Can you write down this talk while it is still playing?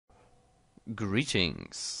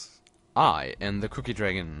Greetings, I am the Cookie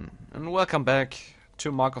Dragon, and welcome back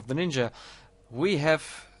to Mark of the Ninja. We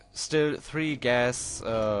have still 3 gas,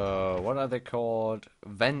 what are they called?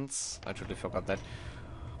 Vents. I totally forgot that.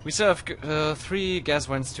 We still have 3 gas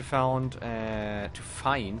vents to find.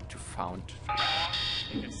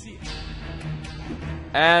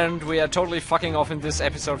 And we are totally fucking off in this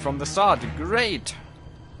episode from the start. Great!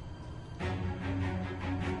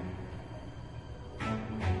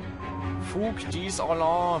 Fug dies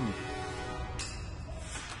Alarm!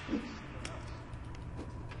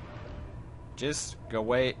 Just go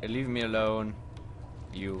away, leave me alone,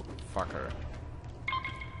 you fucker.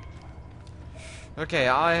 Okay,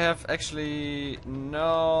 I have actually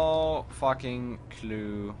no fucking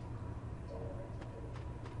clue.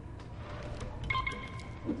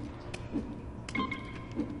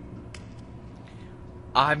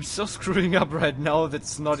 I'm so screwing up right now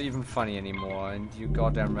that's not even funny anymore, and you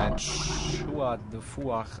goddamn red shua the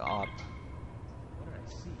fuach up.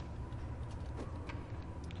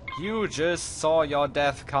 You just saw your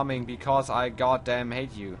death coming because I goddamn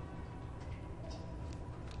hate you.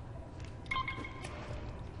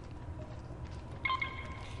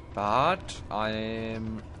 But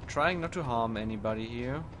I'm trying not to harm anybody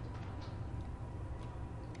here.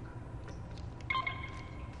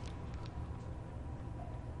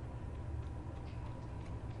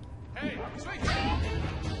 Hey, swing!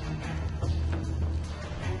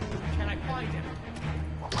 Can I find him?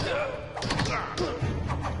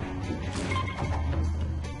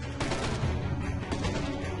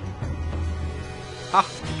 Ha!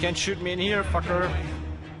 You can't shoot me in here, fucker!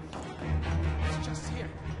 It's just here.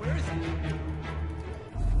 Where is he?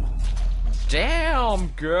 Damn,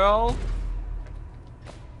 girl!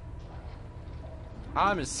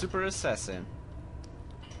 I'm a super assassin.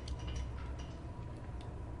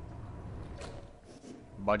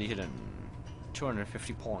 Body hidden.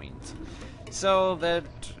 250 points. So that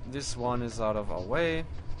this one is out of our way.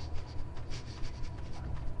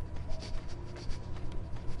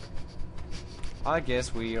 I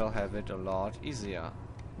guess we'll have it a lot easier.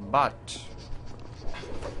 But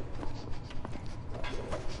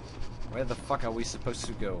where the fuck are we supposed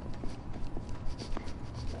to go?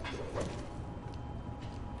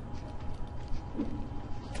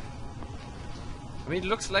 I mean, it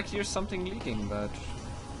looks like here's something leaking, but...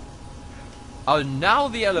 Oh, now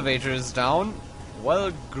the elevator is down?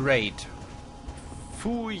 Well, great.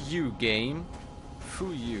 Foo you, game.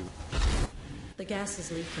 Foo you. The gas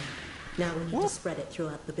is leaking. Now we need to spread it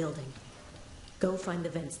throughout the building. Go find the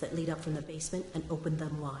vents that lead up from the basement and open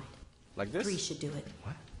them wide. Like this? 3 should do it.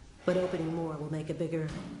 What? But opening more will make a bigger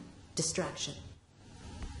distraction.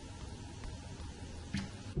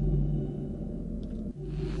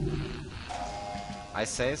 I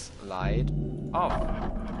says light off.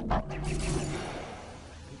 I think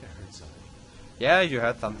I heard something. Yeah, you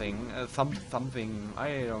heard something. Something.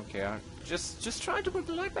 I don't care. Just try to put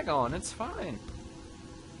the light back on. It's fine.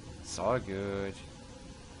 It's all good.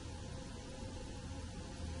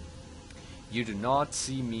 You do not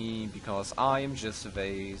see me because I am just a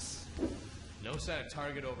vase. No sign of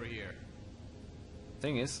target over here.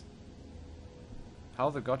 Thing is,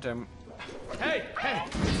 how the goddamn... Hey! Hey!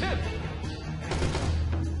 It's him!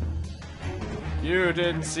 You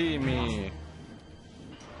didn't see me.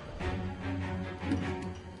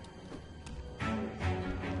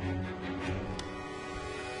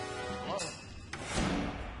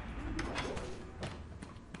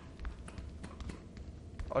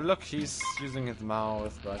 Oh look, he's using his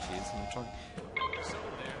mouth, but he's not talking.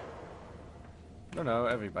 Someone there. No,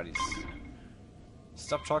 everybody's.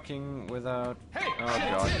 Stop talking without... Hey! Oh shit,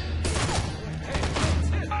 god. Hey! It's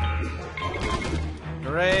him!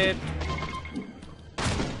 Great!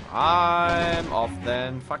 I'm off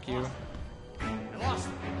then, fuck you. I lost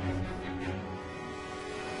him.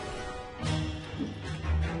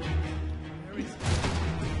 Where is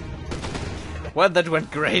he? Well, that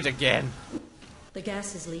went great again. The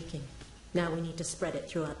gas is leaking. Now we need to spread it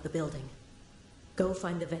throughout the building. Go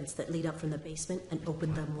find the vents that lead up from the basement and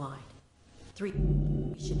open them wide. 3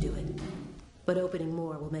 should do it. But opening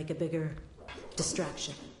more will make a bigger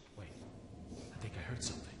distraction. Wait. I think I heard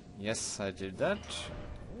something. Yes, I did that.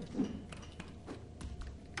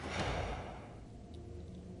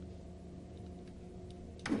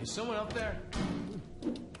 Is someone up there?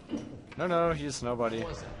 No, he's nobody. What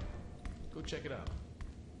was that? Go check it out.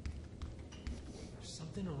 There's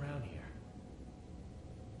something around here.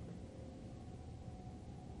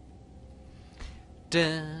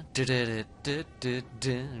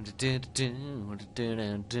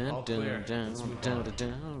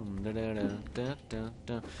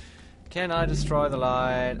 Can I destroy the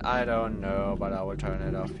light? I don't know, but I will turn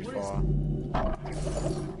it off before.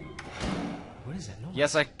 What is that noise?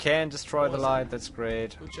 Yes, I can destroy the light. That's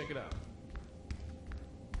great. Go check it out.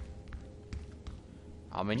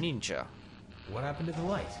 I'm a ninja. What happened to the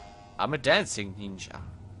light? I'm a dancing ninja.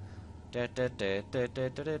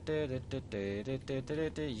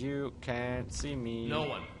 You can't see me. No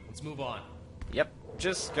one. Let's move on. Yep,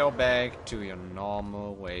 just go back to your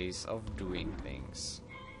normal ways of doing things.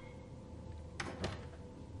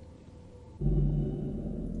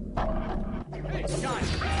 Hey, guys!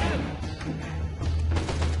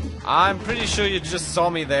 I'm pretty sure you just saw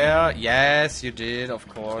me there. Yes, you did, of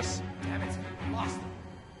course. Damn it. Lost them.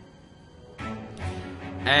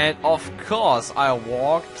 And of course, I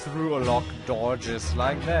walked through a locked door just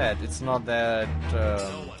like that. It's not that.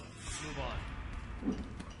 No one. Let's move on.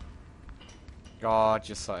 God,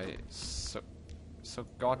 you're so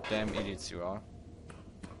goddamn idiots you are.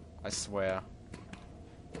 I swear.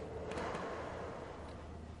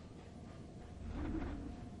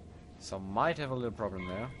 So might have a little problem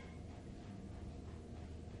there.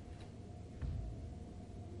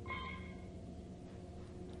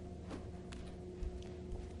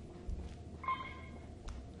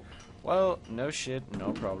 Well, no shit,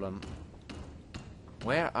 no problem.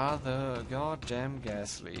 Where are the goddamn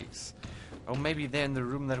gas leaks? Oh, maybe they're in the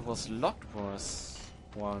room that was locked was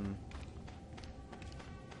one.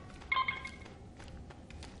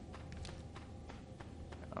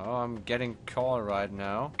 Oh, I'm getting call right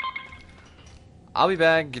now. I'll be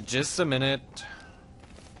back in just a minute.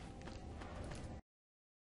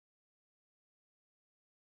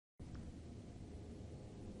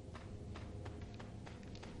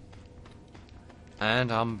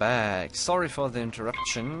 And I'm back. Sorry for the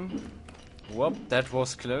interruption. Whoop, that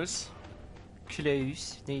was close.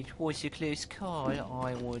 Close. That was a close call,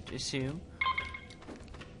 I would assume.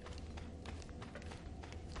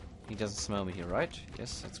 He doesn't smell me here, right?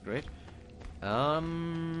 Yes, that's great.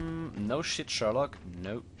 No shit, Sherlock.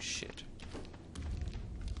 No shit.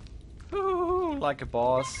 Ooh, like a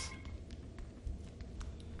boss.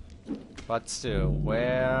 But still,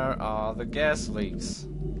 where are the gas leaks?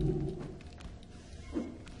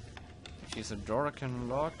 Here's a door I can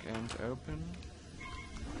lock and open.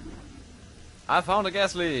 I found a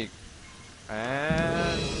gas leak!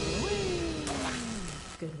 And...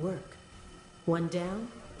 Good work. One down,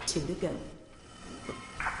 two to go.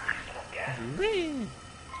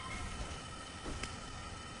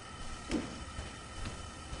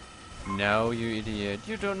 No, you idiot.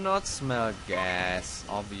 You do not smell gas,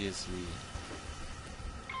 obviously.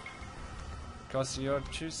 Because you're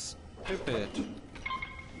too stupid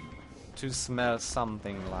to smell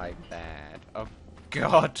something like that. Oh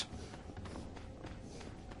god!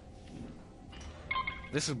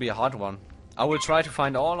 This will be a hard one. I will try to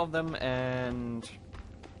find all of them and...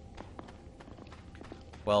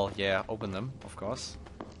 well, yeah, open them, of course.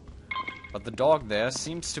 But the dog there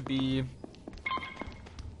seems to be...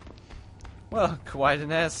 well, quite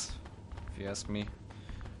an ass, if you ask me.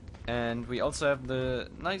 And we also have the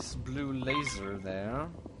nice blue laser there.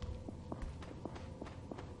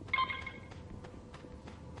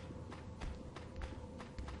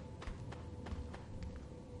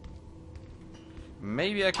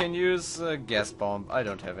 Maybe I can use a gas bomb. I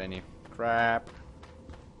don't have any. Crap.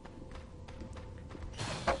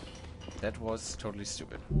 That was totally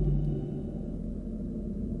stupid.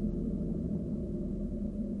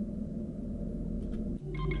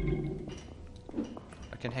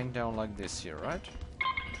 I can hang down like this here, right?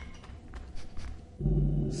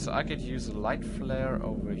 So I could use a light flare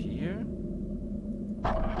over here.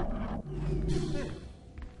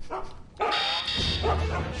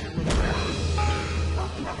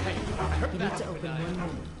 You need to open one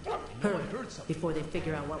more. Hurry, before they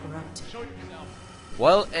figure out what we're up to.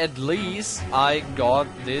 Well, at least I got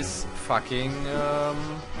this fucking,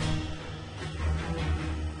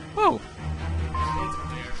 whoa!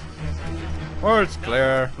 Oh, it's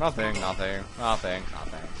clear. Nothing.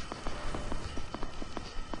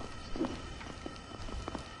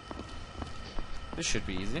 This should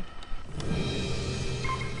be easy.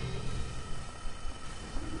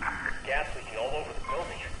 Gas leaking all over the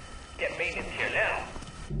building. Get maintenance here now.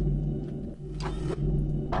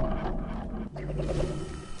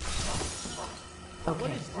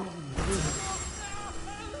 Okay.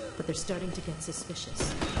 But they're starting to get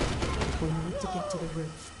suspicious. We need to get to the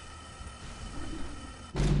roof.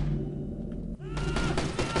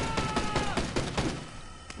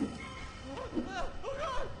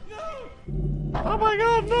 Oh my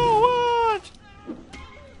god, no, what?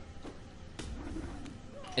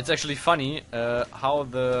 It's actually funny how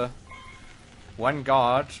the one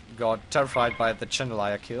guard got terrified by the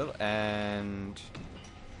chandelier kill, and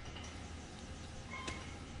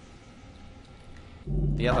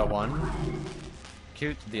the other one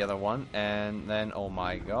killed the other one, and then, oh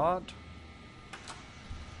my god.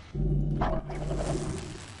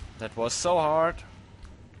 That was so hard.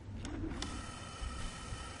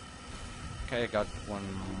 Okay, I got one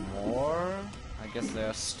more. I guess there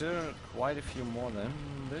are still quite a few more than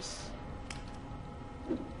this.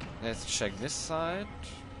 Let's check this side.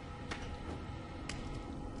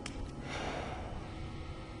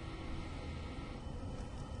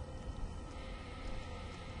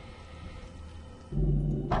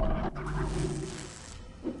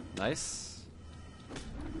 Nice.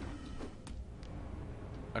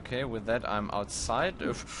 Okay, with that I'm outside.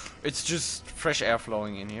 It's just fresh air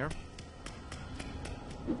flowing in here.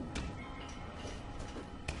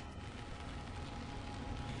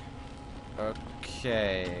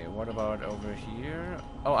 Okay, what about over here?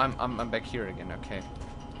 Oh, I'm back here again. Okay.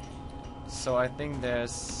 So I think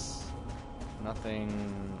there's nothing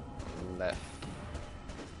left.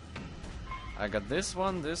 I got this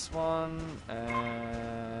one,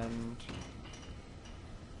 and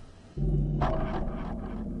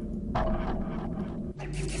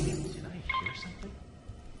Did I hear something?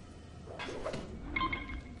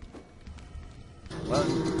 well,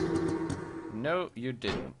 no, you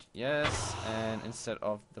didn't. Yes, and instead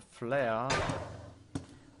of the flare,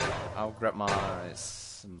 I'll grab my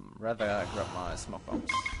grab my smoke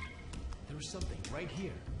bombs. There was something right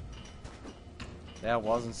here. There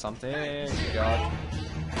wasn't something. God.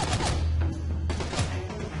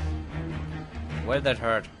 Where'd that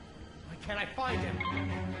hurt? Why can't I find him?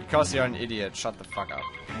 Because you're an idiot. Shut the fuck up.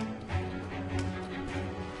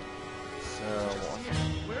 So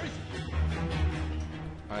Where is he?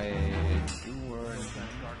 I do worry.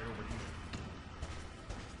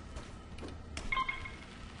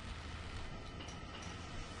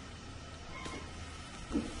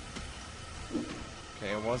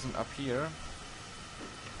 Okay, it wasn't up here.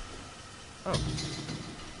 Oh.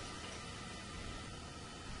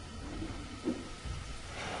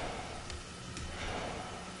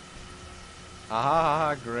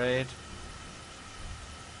 Ah, great.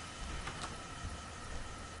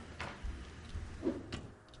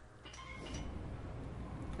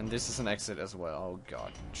 And this is an exit as well. Oh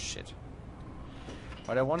god, shit.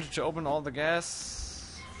 But I wanted to open all the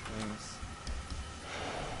gas things.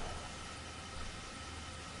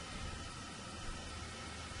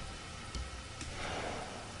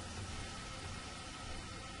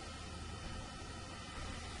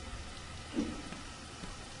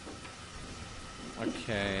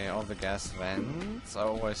 Okay, all the gas vents. I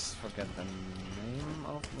always forget the name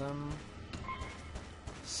of them.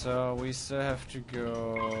 So we still have to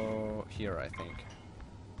go here, I think.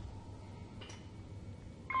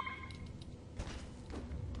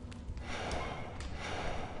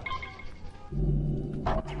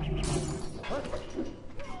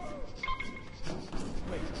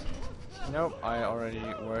 Nope, I already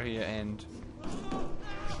were here and...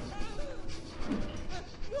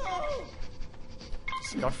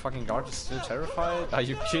 God fucking guard is still terrified? Are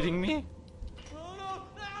you kidding me?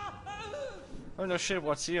 Oh no shit,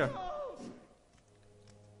 what's here?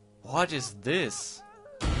 What is this?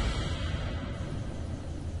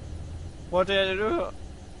 What did I do?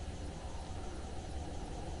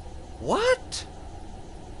 What?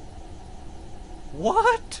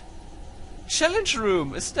 What? Challenge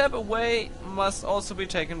room! A step away must also be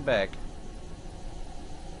taken back.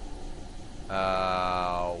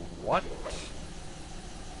 What?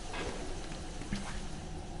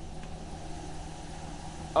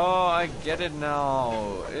 Oh, I get it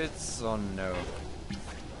now. It's... oh no.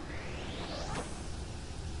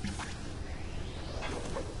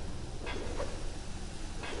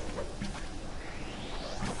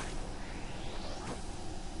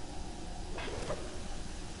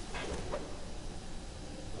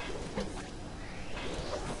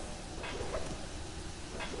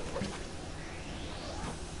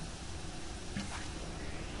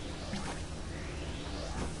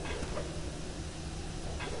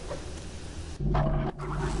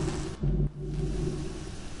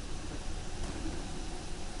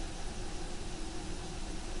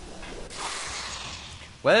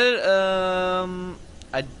 Well,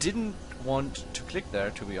 I didn't want to click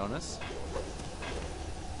there, to be honest.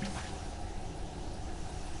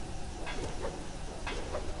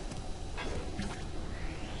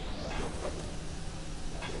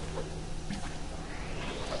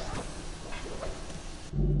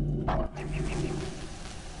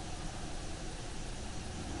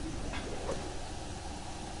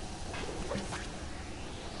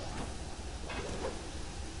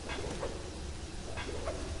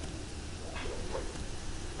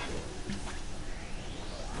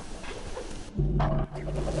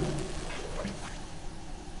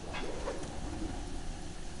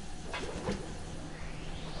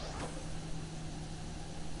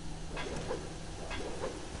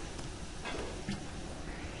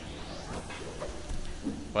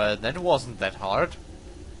 Well, that wasn't that hard.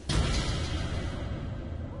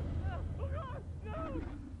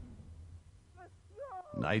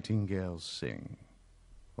 Nightingales sing.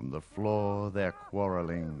 From the floor their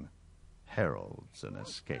quarreling heralds an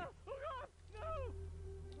escape.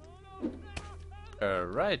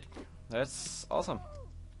 Right. That's awesome.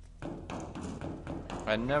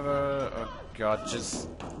 I never... Oh god, just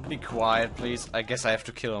be quiet, please. I guess I have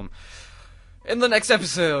to kill him in the next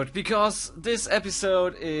episode, because this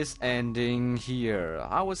episode is ending here.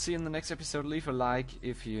 I will see you in the next episode. Leave a like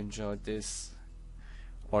if you enjoyed this,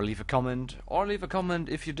 or leave a comment,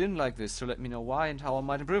 if you didn't like this, to let me know why and how I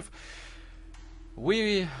might improve.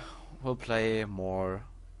 We will play more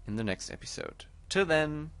in the next episode. Till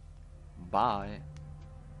then, bye.